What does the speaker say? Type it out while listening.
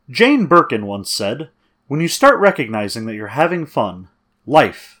Jane Birkin once said, "When you start recognizing that you're having fun,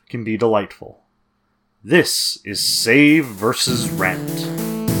 life can be delightful." This is Save vs. Rant.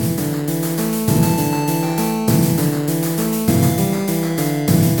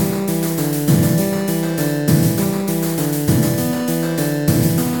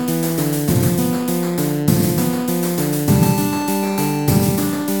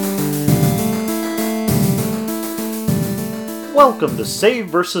 Welcome to Save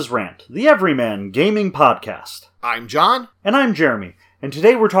vs. Rant, the Everyman Gaming Podcast. I'm John. And I'm Jeremy, and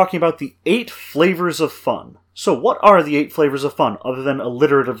today we're talking about the 8 flavors of fun. So what are the 8 flavors of fun, other than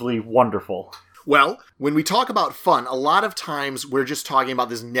alliteratively wonderful? Well, when we talk about fun, a lot of times we're just talking about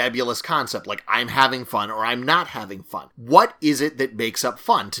this nebulous concept, like I'm having fun or I'm not having fun. What is it that makes up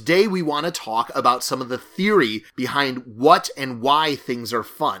fun? Today we want to talk about some of the theory behind what and why things are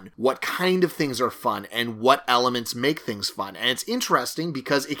fun, what kind of things are fun, and what elements make things fun. And it's interesting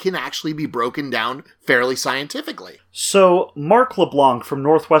because it can actually be broken down fairly scientifically. So, Mark LeBlanc from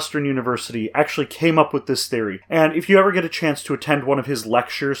Northwestern University actually came up with this theory, and if you ever get a chance to attend one of his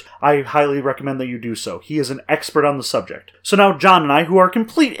lectures, I highly recommend that you do so. He is an expert on the subject. So now John and I, who are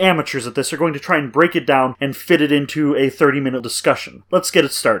complete amateurs at this, are going to try and break it down and fit it into a 30-minute discussion. Let's get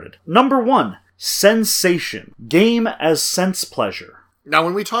it started. Number 1, sensation. Game as sense pleasure. Now,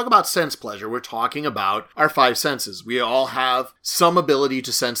 when we talk about sense pleasure, we're talking about our 5 senses. We all have some ability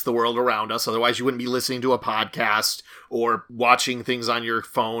to sense the world around us, otherwise you wouldn't be listening to a podcast or watching things on your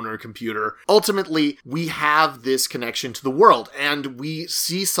phone or computer. Ultimately, we have this connection to the world, and we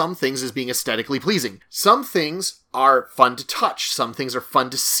see some things as being aesthetically pleasing. Some things are fun to touch. Some things are fun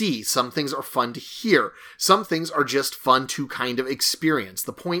to see. Some things are fun to hear. Some things are just fun to kind of experience.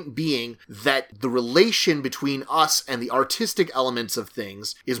 The point being that the relation between us and the artistic elements of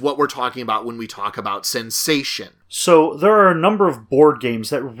things is what we're talking about when we talk about sensation. So there are a number of board games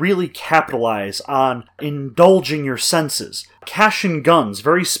that really capitalize on indulging your senses. Cash and Guns,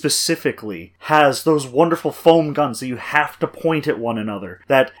 very specifically, has those wonderful foam guns that you have to point at one another,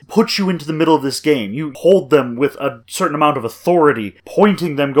 that put you into the middle of this game. You hold them with a certain amount of authority,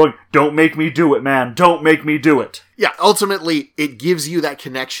 pointing them, going, "Don't make me do it, man, don't make me do it." Yeah, ultimately, it gives you that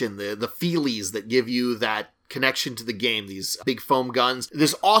connection, the feelies that give you that connection to the game, these big foam guns.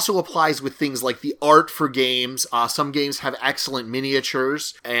 This also applies with things like the art for games. Some games have excellent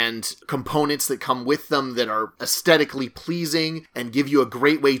miniatures and components that come with them that are aesthetically pleasing and give you a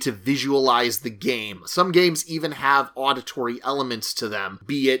great way to visualize the game. Some games even have auditory elements to them,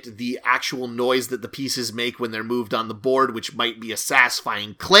 be it the actual noise that the pieces make when they're moved on the board, which might be a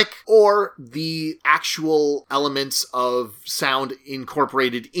satisfying click, or the actual elements of sound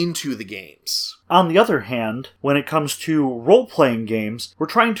incorporated into the games. On the other hand, when it comes to role-playing games, we're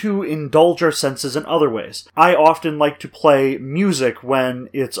trying to indulge our senses in other ways. I often like to play music when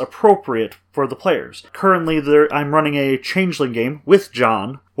it's appropriate for the players. Currently, I'm running a Changeling game with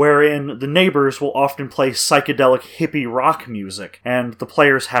John, wherein the neighbors will often play psychedelic hippie rock music, and the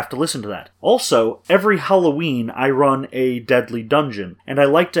players have to listen to that. Also, every Halloween I run a Deadly Dungeon, and I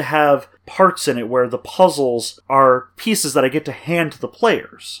like to have parts in it where the puzzles are pieces that I get to hand to the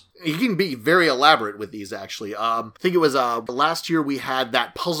players. You can be very elaborate with these, actually. I think it was last year we had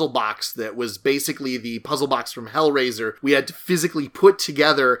that puzzle box that was basically the puzzle box from Hellraiser. We had to physically put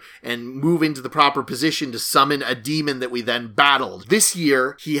together and move into the proper position to summon a demon that we then battled. This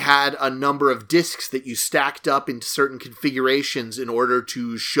year, he had a number of discs that you stacked up into certain configurations in order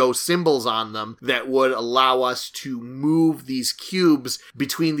to show symbols on them that would allow us to move these cubes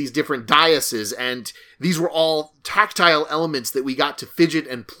between these different daises, and these were all tactile elements that we got to fidget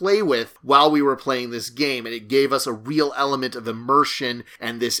and play with while we were playing this game, and it gave us a real element of immersion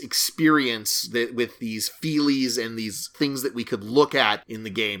and this experience with these feelies and these things that we could look at in the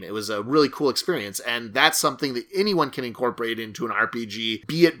game. It was a really cool experience, and that's something that anyone can incorporate into an RPG,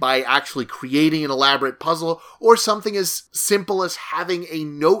 be it by actually creating an elaborate puzzle or something as simple as having a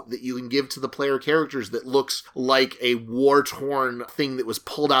note that you can give to the player characters that looks like a war-torn thing that was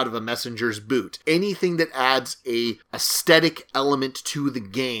pulled out of a messenger's boot. Anything that adds a aesthetic element to the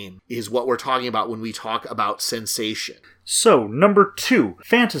game is what we're talking about when we talk about sensation. So, number 2,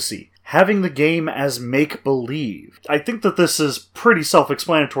 fantasy. Having the game as make-believe. I think that this is pretty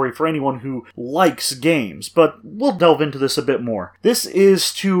self-explanatory for anyone who likes games, but we'll delve into this a bit more. This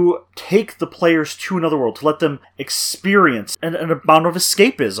is to take the players to another world, to let them experience an amount of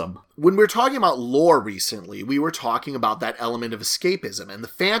escapism. when we're talking about lore recently, we were talking about that element of escapism, and the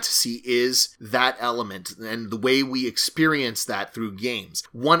fantasy is that element and the way we experience that through games.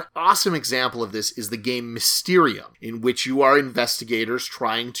 One awesome example of this is the game Mysterium, in which you are investigators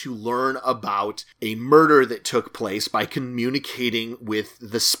trying to learn about a murder that took place by communicating with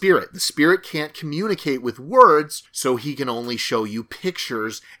the spirit. The spirit can't communicate with words, so he can only show you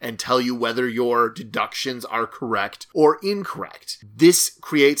pictures and tell you whether your deductions are correct or incorrect. This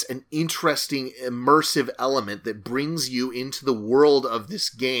creates an interesting immersive element that brings you into the world of this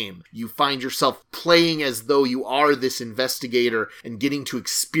game. You find yourself playing as though you are this investigator and getting to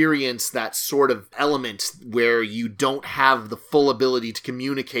experience that sort of element where you don't have the full ability to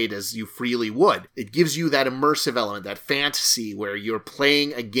communicate as you freely would. It gives you that immersive element, that fantasy where you're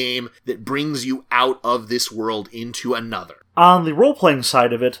playing a game that brings you out of this world into another. On the role-playing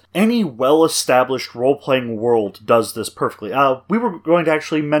side of it, any well-established role-playing world does this perfectly. We were going to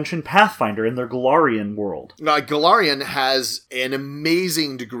actually mention Pathfinder in their Golarion world. Golarion has an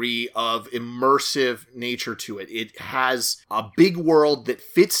amazing degree of immersive nature to it. It has a big world that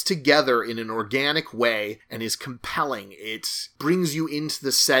fits together in an organic way and is compelling. It brings you into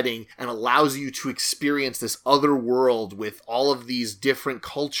the setting and allows you to experience this other world with all of these different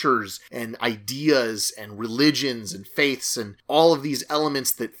cultures and ideas and religions and faiths and all of these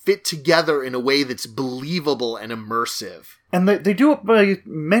elements that fit together in a way that's believable and immersive. And they do it by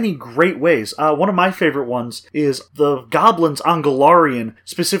many great ways. One of my favorite ones is the goblins on Golarion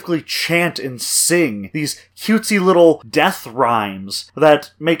specifically chant and sing these cutesy little death rhymes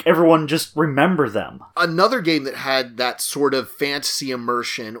that make everyone just remember them. Another game that had that sort of fantasy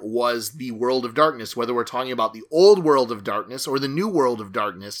immersion was the World of Darkness. Whether we're talking about the old World of Darkness or the new World of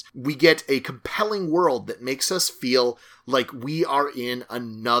Darkness, we get a compelling world that makes us feel like we are in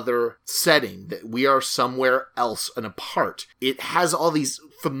another setting, that we are somewhere else and apart. It has all these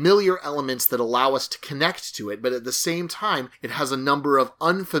familiar elements that allow us to connect to it, but at the same time, it has a number of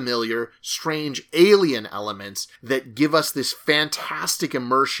unfamiliar, strange alien elements that give us this fantastic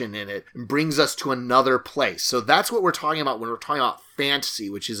immersion in it and brings us to another place. So that's what we're talking about when we're talking about fantasy,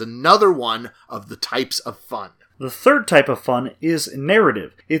 which is another one of the types of fun. The third type of fun is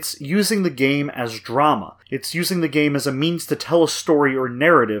narrative. It's using the game as drama. It's using the game as a means to tell a story or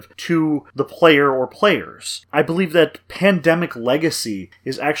narrative to the player or players. I believe that Pandemic Legacy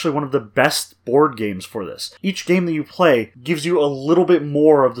is actually one of the best board games for this. Each game that you play gives you a little bit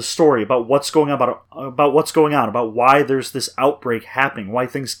more of the story about what's going on, about why there's this outbreak happening, why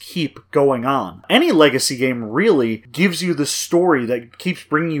things keep going on. Any Legacy game really gives you the story that keeps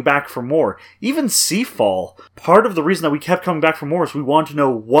bringing you back for more. Even Seafall, part of the reason that we kept coming back for more is we wanted to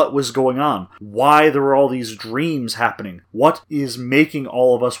know what was going on, why there were all these dreams happening, what is making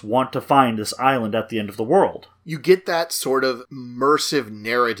all of us want to find this island at the end of the world. You get that sort of immersive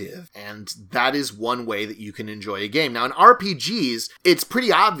narrative, and that is one way that you can enjoy a game. Now, in RPGs, it's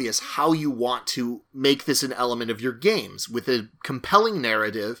pretty obvious how you want to make this an element of your games. With a compelling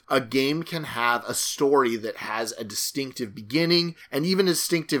narrative, a game can have a story that has a distinctive beginning and even a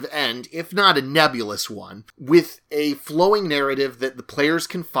distinctive end, if not a nebulous one, with a flowing narrative that the players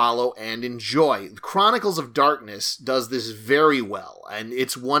can follow and enjoy. Chronicles of Darkness does this very well, and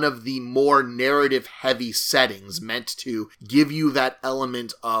it's one of the more narrative-heavy settings meant to give you that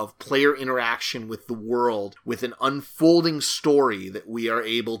element of player interaction with the world, with an unfolding story that we are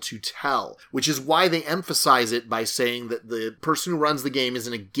able to tell, which is why they emphasize it by saying that the person who runs the game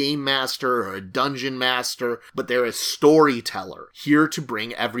isn't a game master or a dungeon master, but they're a storyteller, here to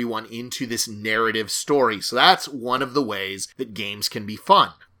bring everyone into this narrative story. So that's one of the ways that games can be fun.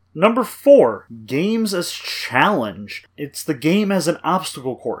 Number 4, games as challenge. It's the game as an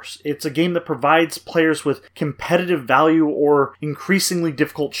obstacle course. It's a game that provides players with competitive value or increasingly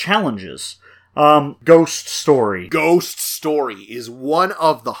difficult challenges. Ghost Story. Ghost Story is one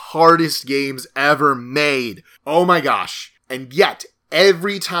of the hardest games ever made. Oh my gosh. And yet,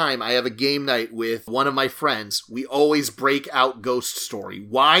 every time I have a game night with one of my friends, we always break out Ghost Story.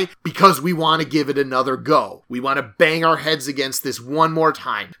 Why? Because we want to give it another go. We want to bang our heads against this one more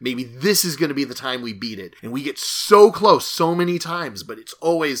time. Maybe this is going to be the time we beat it. And we get so close so many times, but it's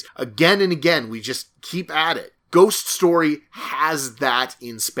always, again and again, we just keep at it. Ghost Story has that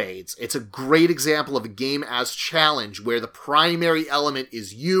in spades. It's a great example of a game as challenge where the primary element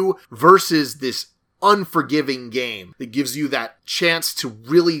is you versus this unforgiving game that gives you that chance to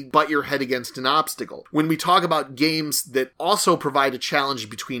really butt your head against an obstacle. When we talk about games that also provide a challenge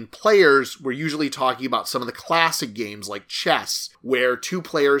between players, we're usually talking about some of the classic games like chess, where two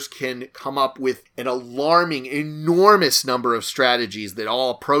players can come up with an alarming, enormous number of strategies that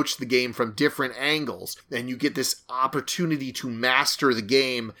all approach the game from different angles, and you get this opportunity to master the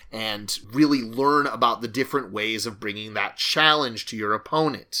game and really learn about the different ways of bringing that challenge to your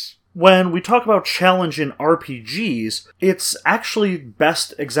opponent. When we talk about challenge in RPGs, it's actually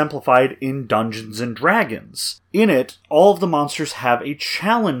best exemplified in Dungeons & Dragons. In it, all of the monsters have a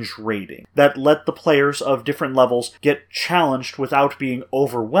challenge rating that let the players of different levels get challenged without being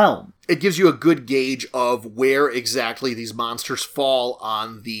overwhelmed. It gives you a good gauge of where exactly these monsters fall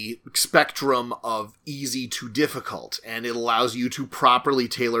on the spectrum of easy to difficult, and it allows you to properly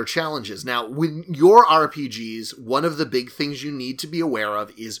tailor challenges. Now, when your RPGs, one of the big things you need to be aware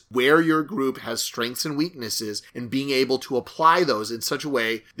of is where your group has strengths and weaknesses, and being able to apply those in such a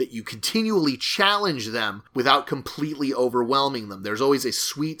way that you continually challenge them without completely overwhelming them. There's always a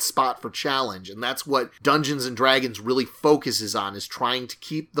sweet spot for challenge, and that's what Dungeons & Dragons really focuses on, is trying to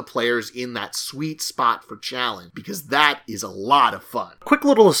keep the players in that sweet spot for challenge, because that is a lot of fun. Quick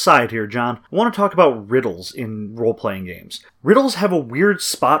little aside here, John. I want to talk about riddles in role-playing games. Riddles have a weird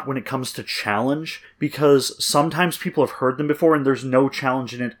spot when it comes to challenge, because sometimes people have heard them before and there's no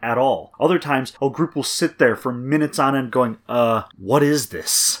challenge in it at all. Other times, a group will sit there for minutes on end going, what is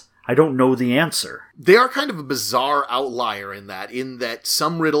this? I don't know the answer. They are kind of a bizarre outlier in that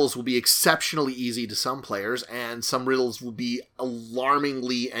some riddles will be exceptionally easy to some players, and some riddles will be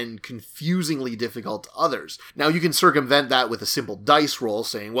alarmingly and confusingly difficult to others. Now, you can circumvent that with a simple dice roll,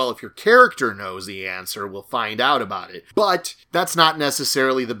 saying, well, if your character knows the answer, we'll find out about it. But that's not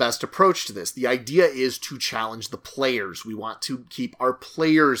necessarily the best approach to this. The idea is to challenge the players. We want to keep our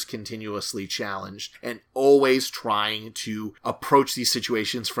players continuously challenged and always trying to approach these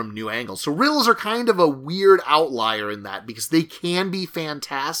situations from new angles. So riddles are kind of a weird outlier in that, because they can be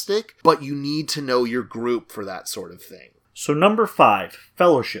fantastic, but you need to know your group for that sort of thing. So number 5,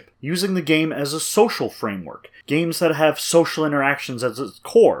 Fellowship. Using the game as a social framework. Games that have social interactions as its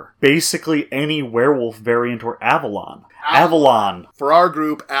core. Basically any werewolf variant or Avalon. Avalon. For our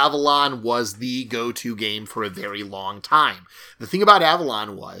group, Avalon was the go-to game for a very long time. The thing about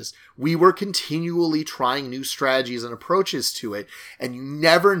Avalon was we were continually trying new strategies and approaches to it, and you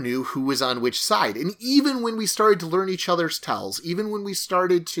never knew who was on which side. And even when we started to learn each other's tells, even when we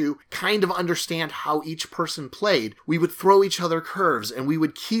started to kind of understand how each person played, we would throw each other curves, and we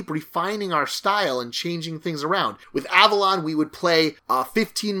would keep refining our style and changing things around. With Avalon, we would play a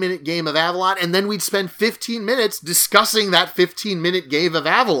 15-minute game of Avalon, and then we'd spend 15 minutes discussing that 15-minute game of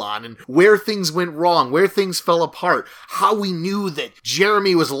Avalon and where things went wrong, where things fell apart, how we knew that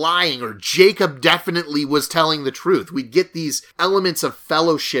Jeremy was lying or Jacob definitely was telling the truth. We'd get these elements of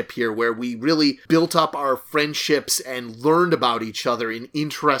fellowship here where we really built up our friendships and learned about each other in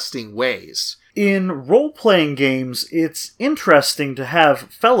interesting ways. In role-playing games, it's interesting to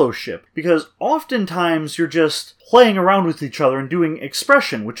have fellowship, because oftentimes you're just playing around with each other and doing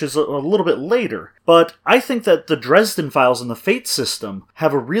expression, which is a little bit later. But I think that the Dresden Files and the Fate system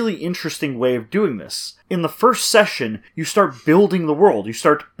have a really interesting way of doing this. In the first session, you start building the world. You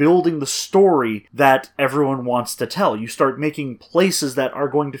start building the story that everyone wants to tell. You start making places that are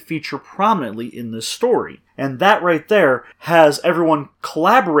going to feature prominently in this story. And that right there has everyone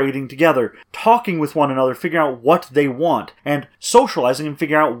collaborating together, talking with one another, figuring out what they want, and socializing and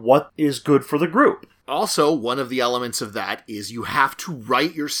figuring out what is good for the group. Also, one of the elements of that is you have to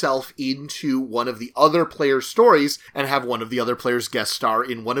write yourself into one of the other players' stories and have one of the other players guest star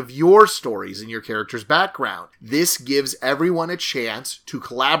in one of your stories in your character's background. This gives everyone a chance to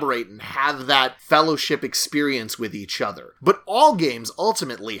collaborate and have that fellowship experience with each other. But all games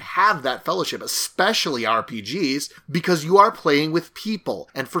ultimately have that fellowship, especially RPGs, because you are playing with people.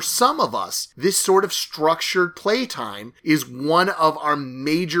 And for some of us, this sort of structured playtime is one of our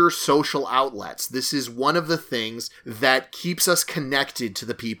major social outlets. This is one of the things that keeps us connected to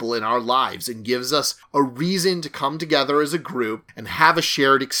the people in our lives and gives us a reason to come together as a group and have a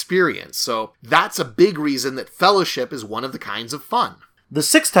shared experience. So that's a big reason that fellowship is one of the kinds of fun. The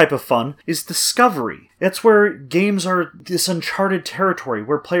 6th type of fun is discovery. It's where games are this uncharted territory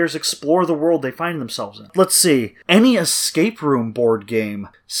where players explore the world they find themselves in. Let's see, any escape room board game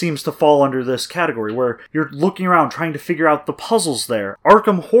seems to fall under this category, where you're looking around trying to figure out the puzzles there.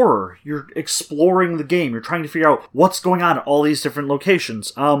 Arkham Horror, you're exploring the game, you're trying to figure out what's going on at all these different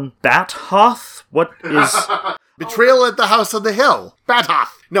locations. Bat Hoth? What is... Betrayal at the House on the Hill. Bat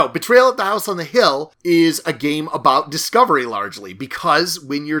Hoth. No, Betrayal at the House on the Hill is a game about discovery largely, because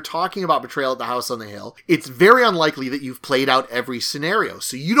when you're talking about Betrayal at the House on the Hill, it's very unlikely that you've played out every scenario.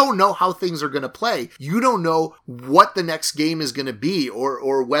 So you don't know how things are going to play. You don't know what the next game is going to be,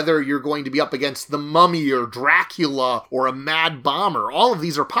 or whether you're going to be up against the Mummy or Dracula or a Mad Bomber. All of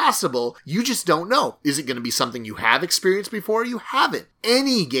these are possible. You just don't know. Is it going to be something you have experienced before or you haven't?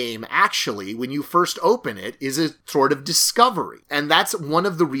 Any game, actually, when you first open it, is a sort of discovery. And that's one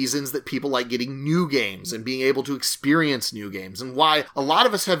of the reasons that people like getting new games and being able to experience new games, and why a lot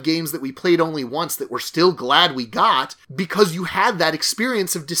of us have games that we played only once that we're still glad we got, because you had that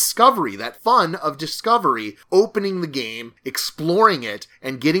experience of discovery, that fun of discovery, opening the game, exploring it,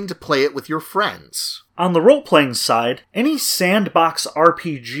 and getting to play it with your friends. On the role-playing side, any sandbox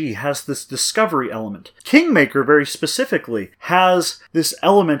RPG has this discovery element. Kingmaker, very specifically, has this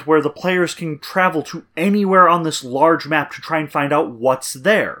element where the players can travel to anywhere on this large map to try and find out what's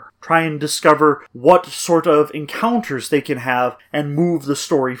there. Try and discover what sort of encounters they can have and move the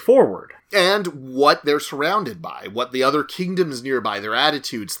story forward. And what they're surrounded by, what the other kingdoms nearby, their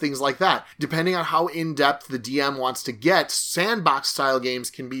attitudes, things like that. Depending on how in-depth the DM wants to get, sandbox-style games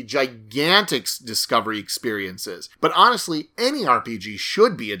can be gigantic discovery experiences. But honestly, any RPG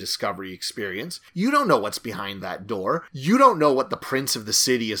should be a discovery experience. You don't know what's behind that door. You don't know what the prince of the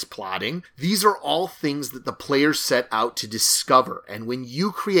city is plotting. These are all things that the players set out to discover. And when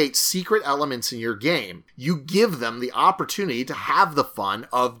you create secret elements in your game, you give them the opportunity to have the fun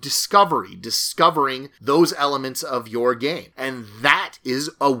of discovering those elements of your game. And that is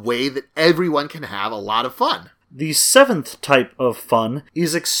a way that everyone can have a lot of fun. The seventh type of fun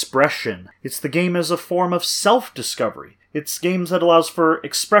is expression. It's the game as a form of self-discovery. It's games that allows for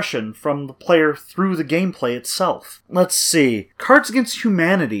expression from the player through the gameplay itself. Let's see. Cards Against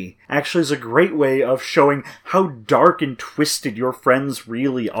Humanity actually is a great way of showing how dark and twisted your friends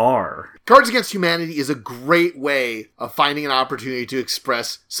really are. Cards Against Humanity is a great way of finding an opportunity to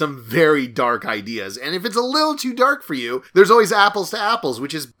express some very dark ideas. And if it's a little too dark for you, there's always Apples to Apples,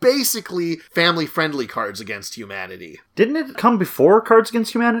 which is basically family-friendly Cards Against Humanity. Didn't it come before Cards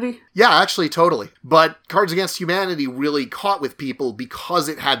Against Humanity? Yeah, actually, totally. But Cards Against Humanity really caught with people because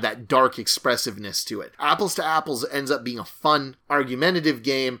it had that dark expressiveness to it. Apples to Apples ends up being a fun, argumentative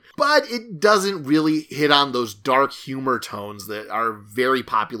game, but it doesn't really hit on those dark humor tones that are very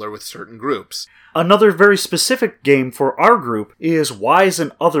popular with certain groups. Another very specific game for our group is Wise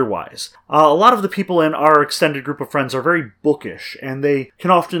and Otherwise. A lot of the people in our extended group of friends are very bookish, and they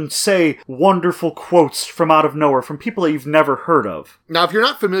can often say wonderful quotes from out of nowhere from people that you've never heard of. Now, if you're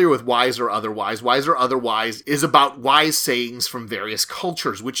not familiar with Wise or Otherwise is about wise sayings from various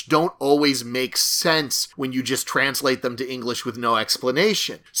cultures, which don't always make sense when you just translate them to English with no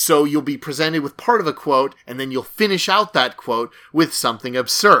explanation. So you'll be presented with part of a quote, and then you'll finish out that quote with something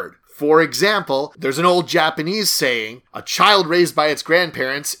absurd. For example, there's an old Japanese saying, a child raised by its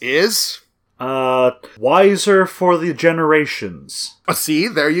grandparents is... wiser for the generations. See,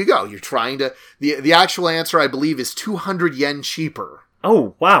 there you go. You're trying to... The actual answer, I believe, is 200 yen cheaper.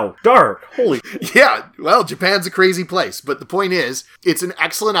 Oh, wow. Dark. Holy... Yeah, well, Japan's a crazy place. But the point is, it's an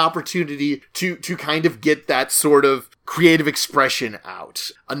excellent opportunity to kind of get that sort of creative expression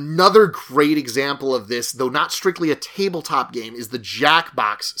out. Another great example of this, though not strictly a tabletop game, is the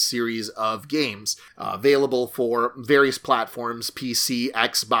Jackbox series of games, available for various platforms, PC,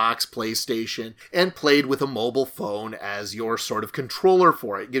 Xbox, PlayStation, and played with a mobile phone as your sort of controller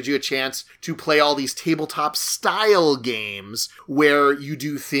for it. It gives you a chance to play all these tabletop style games where you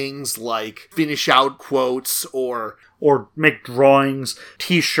do things like finish out quotes or make drawings,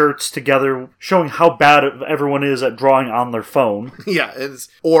 t-shirts together, showing how bad everyone is at drawing on their phone. Yeah,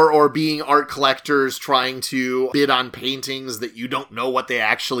 or being art collectors trying to bid on paintings that you don't know what they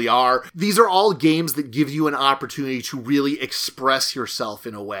actually are. These are all games that give you an opportunity to really express yourself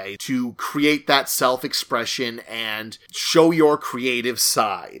in a way, to create that self-expression and show your creative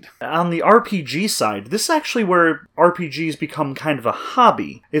side. On the RPG side, this is actually where RPGs become kind of a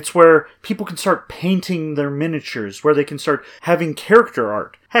hobby. It's where people can start painting their miniatures, where they can start having character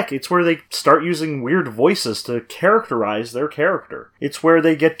art. Heck, it's where they start using weird voices to characterize their character. It's where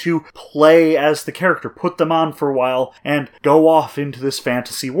they get to play as the character, put them on for a while, and go off into this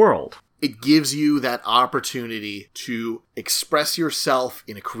fantasy world. It gives you that opportunity to express yourself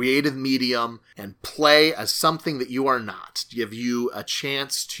in a creative medium and play as something that you are not. Give you a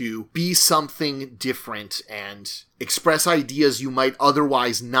chance to be something different and express ideas you might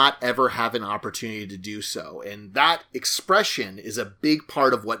otherwise not ever have an opportunity to do so. And that expression is a big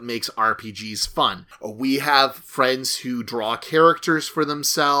part of what makes RPGs fun. We have friends who draw characters for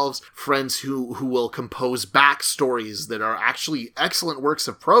themselves, friends who will compose backstories that are actually excellent works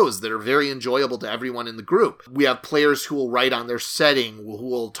of prose that are very enjoyable to everyone in the group. We have players who will write on their setting, who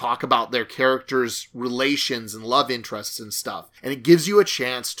will talk about their characters' relations and love interests and stuff. And it gives you a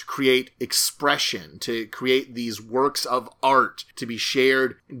chance to create expression, to create these works of art to be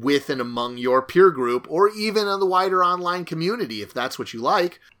shared with and among your peer group, or even in the wider online community, if that's what you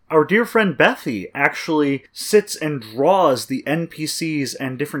like. Our dear friend Bethy actually sits and draws the NPCs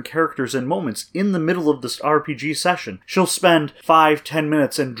and different characters and moments in the middle of this RPG session. She'll spend 5-10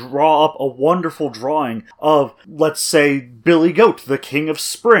 minutes and draw up a wonderful drawing of, let's say, Billy Goat, the King of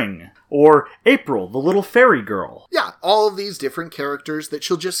Spring, or April, the little fairy girl. Yeah, all of these different characters that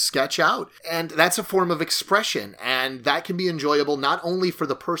she'll just sketch out. And that's a form of expression, and that can be enjoyable not only for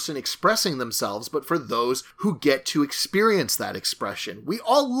the person expressing themselves, but for those who get to experience that expression. We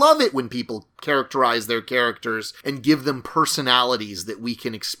all love it when people characterize their characters and give them personalities that we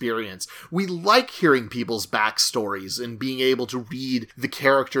can experience. We like hearing people's backstories and being able to read the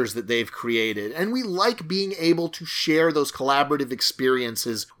characters that they've created. And we like being able to share those collaborative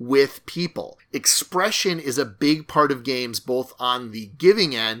experiences with people. Expression is a big part of games, both on the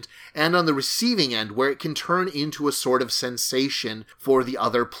giving end and on the receiving end, where it can turn into a sort of sensation for the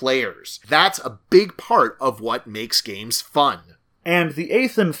other players. That's a big part of what makes games fun. And the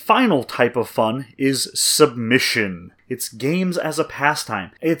eighth and final type of fun is submission. It's games as a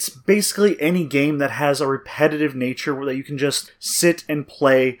pastime. It's basically any game that has a repetitive nature where you can just sit and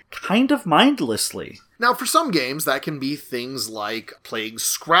play kind of mindlessly. Now, for some games, that can be things like playing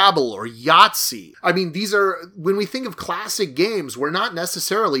Scrabble or Yahtzee. I mean, these are, when we think of classic games, we're not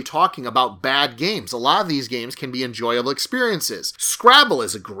necessarily talking about bad games. A lot of these games can be enjoyable experiences. Scrabble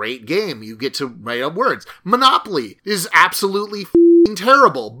is a great game. You get to write up words. Monopoly is absolutely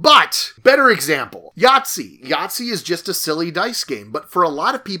terrible, but better example, Yahtzee. Yahtzee is just a silly dice game, but for a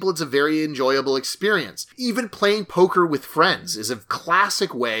lot of people, it's a very enjoyable experience. Even playing poker with friends is a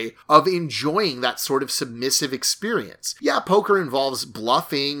classic way of enjoying that sort of submissive experience. Yeah, poker involves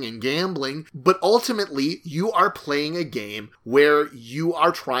bluffing and gambling, but ultimately, you are playing a game where you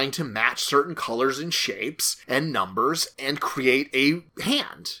are trying to match certain colors and shapes and numbers and create a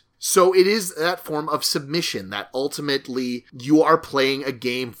hand. So it is that form of submission that ultimately you are playing a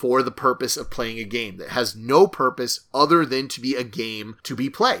game for the purpose of playing a game that has no purpose other than to be a game to be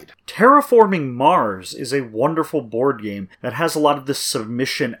played. Terraforming Mars is a wonderful board game that has a lot of this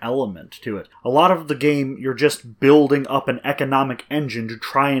submission element to it. A lot of the game, you're just building up an economic engine to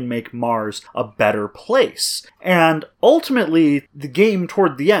try and make Mars a better place. And ultimately, the game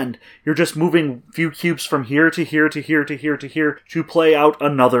toward the end, you're just moving a few cubes from here to here to here to here to here to play out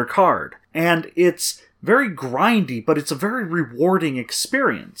another card. And it's very grindy, but it's a very rewarding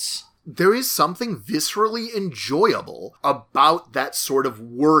experience. There is something viscerally enjoyable about that sort of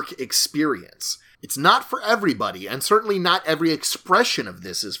work experience. It's not for everybody, and certainly not every expression of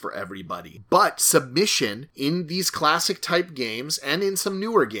this is for everybody. But submission in these classic type games and in some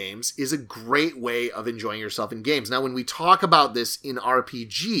newer games is a great way of enjoying yourself in games. Now, when we talk about this in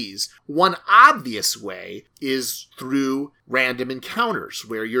RPGs, one obvious way is through random encounters,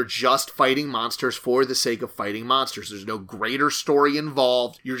 where you're just fighting monsters for the sake of fighting monsters. There's no greater story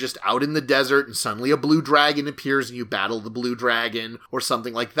involved. You're just out in the desert and suddenly a blue dragon appears and you battle the blue dragon or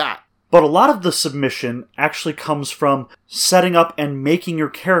something like that. But a lot of the submission actually comes from setting up and making your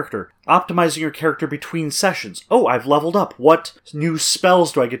character, optimizing your character between sessions. Oh, I've leveled up. What new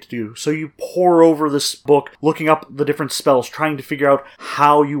spells do I get to do? So you pore over this book, looking up the different spells, trying to figure out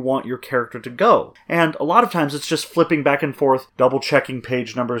how you want your character to go. And a lot of times it's just flipping back and forth, double-checking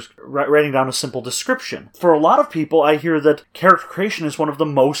page numbers, writing down a simple description. For a lot of people, I hear that character creation is one of the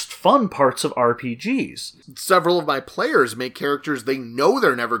most fun parts of RPGs. Several of my players make characters they know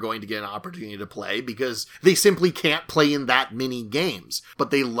they're never going to get an opportunity to play because they simply can't play in that many games,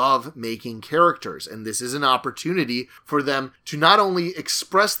 but they love making characters, and this is an opportunity for them to not only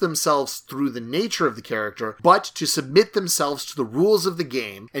express themselves through the nature of the character, but to submit themselves to the rules of the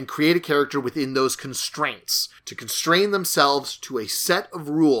game and create a character within those constraints, to constrain themselves to a set of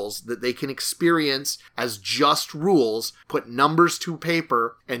rules that they can experience as just rules, put numbers to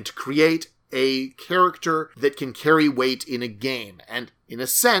paper, and to create a character that can carry weight in a game. And in a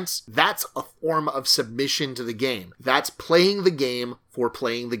sense, that's a form of submission to the game. That's playing the game for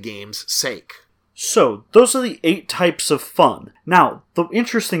playing the game's sake. So, those are the 8 types of fun. Now, the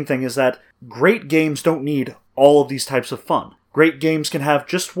interesting thing is that great games don't need all of these types of fun. Great games can have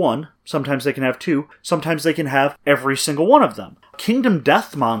just one, sometimes they can have two, sometimes they can have every single one of them. Kingdom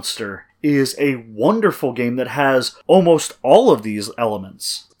Death Monster is a wonderful game that has almost all of these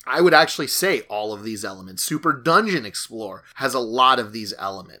elements. I would actually say all of these elements. Super Dungeon Explorer has a lot of these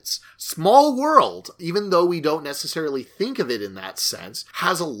elements. Small World, even though we don't necessarily think of it in that sense,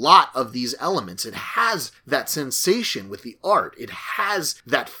 has a lot of these elements. It has that sensation with the art. It has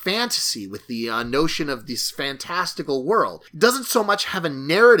that fantasy with the notion of this fantastical world. It doesn't so much have a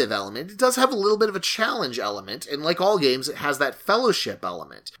narrative element. It does have a little bit of a challenge element, and like all games, it has that fellowship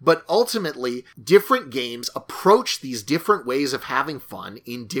element. But ultimately, different games approach these different ways of having fun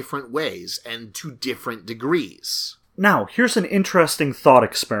in different ways and to different degrees. Now, here's an interesting thought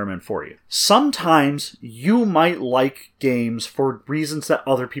experiment for you. Sometimes you might like games for reasons that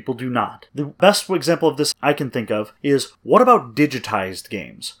other people do not. The best example of this I can think of is, what about digitized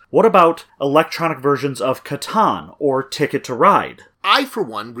games? What about electronic versions of Catan or Ticket to Ride? I, for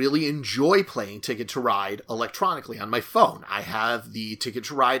one, really enjoy playing Ticket to Ride electronically on my phone. I have the Ticket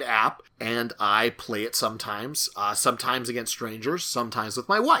to Ride app, and I play it sometimes against strangers, sometimes with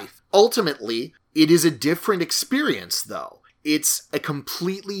my wife. Ultimately, it is a different experience, though. It's a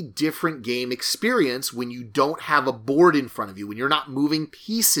completely different game experience when you don't have a board in front of you, when you're not moving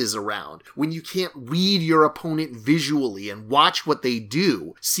pieces around, when you can't read your opponent visually and watch what they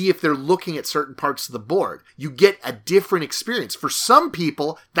do, see if they're looking at certain parts of the board. You get a different experience. For some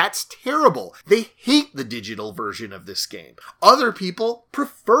people, that's terrible. They hate the digital version of this game. Other people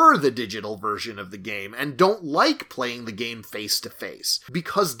prefer the digital version of the game and don't like playing the game face to face,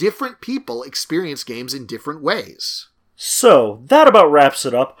 because different people experience games in different ways. So, that about wraps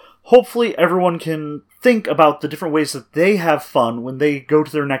it up. Hopefully everyone can think about the different ways that they have fun when they go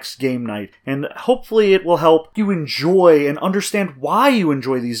to their next game night, and hopefully it will help you enjoy and understand why you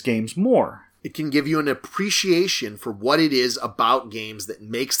enjoy these games more. It can give you an appreciation for what it is about games that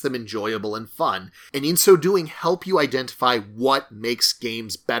makes them enjoyable and fun, and in so doing help you identify what makes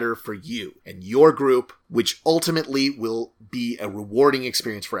games better for you and your group, which ultimately will be a rewarding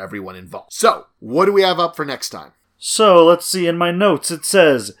experience for everyone involved. So, what do we have up for next time? So, let's see, in my notes it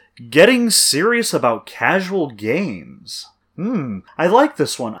says, getting serious about casual games. I like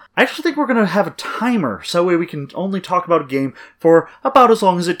this one. I actually think we're going to have a timer, so that way we can only talk about a game for about as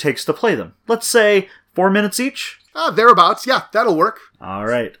long as it takes to play them. Let's say 4 minutes each? Thereabouts, yeah, that'll work.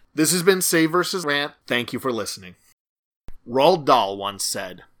 Alright. This has been Save vs. Rant. Thank you for listening. Roald Dahl once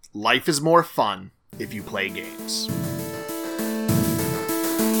said, "Life is more fun if you play games."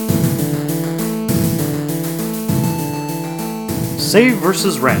 Save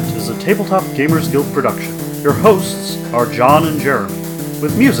vs. Rant is a Tabletop Gamers Guild production. Your hosts are John and Jeremy,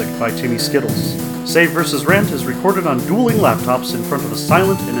 with music by Timmy Skittles. Save vs. Rant is recorded on dueling laptops in front of a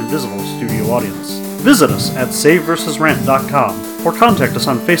silent and invisible studio audience. Visit us at SaveVersusRant.com or contact us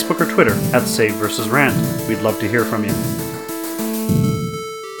on Facebook or Twitter at SaveVersusRant. We'd love to hear from you.